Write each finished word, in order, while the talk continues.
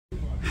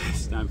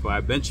time for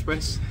our bench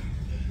press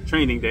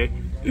training day.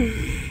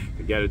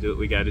 We gotta do what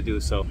we gotta do,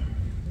 so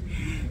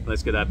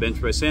let's get our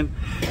bench press in.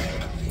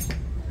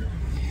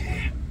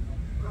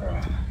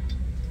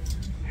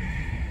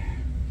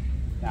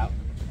 Now,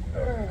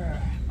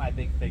 my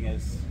big thing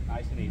is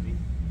nice and easy.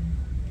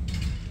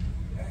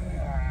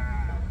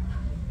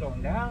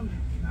 Going down,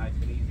 nice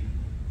and easy.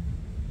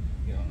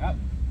 Going up,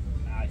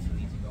 nice and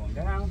easy going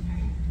down.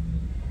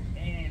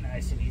 And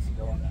nice and easy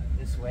going up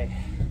this way.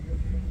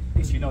 At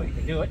least you know you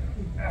can do it.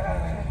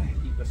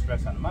 Keep the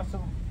stress on the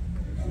muscle.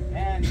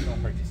 And you don't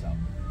hurt yourself.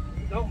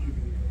 Go.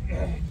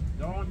 Keep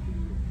going.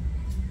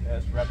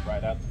 Just rep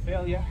right out to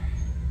failure.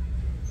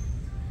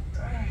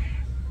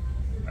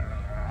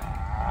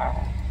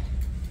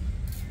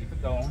 Keep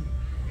it going.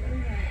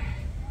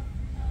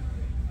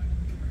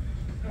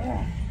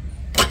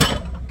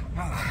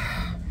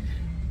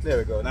 There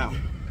we go. Now,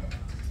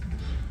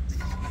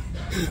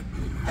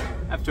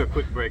 after a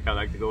quick break, I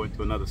like to go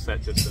into another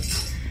set just to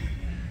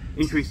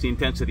increase the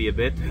intensity a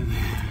bit and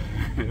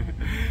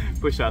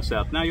push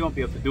ourselves. Now, you won't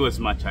be able to do as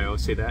much, I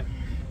always say that,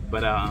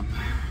 but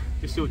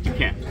just do what you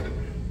can,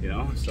 you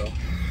know. So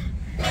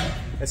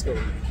let's go.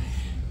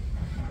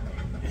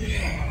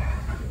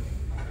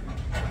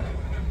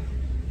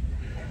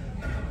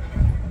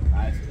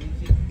 Nice and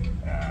easy.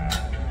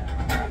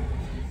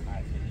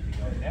 Nice and easy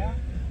going down.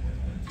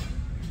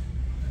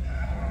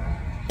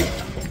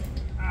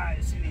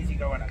 Nice and easy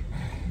going up.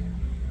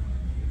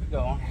 Keep it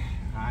going.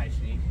 Nice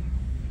and easy.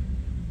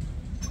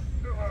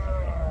 There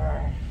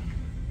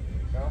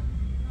we go.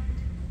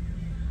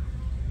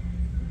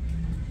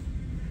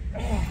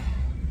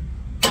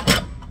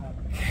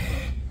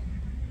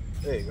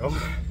 There you go.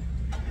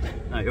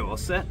 Now you're all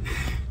set.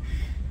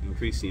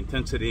 Increase the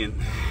intensity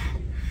and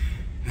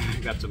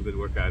got some good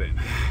workout in.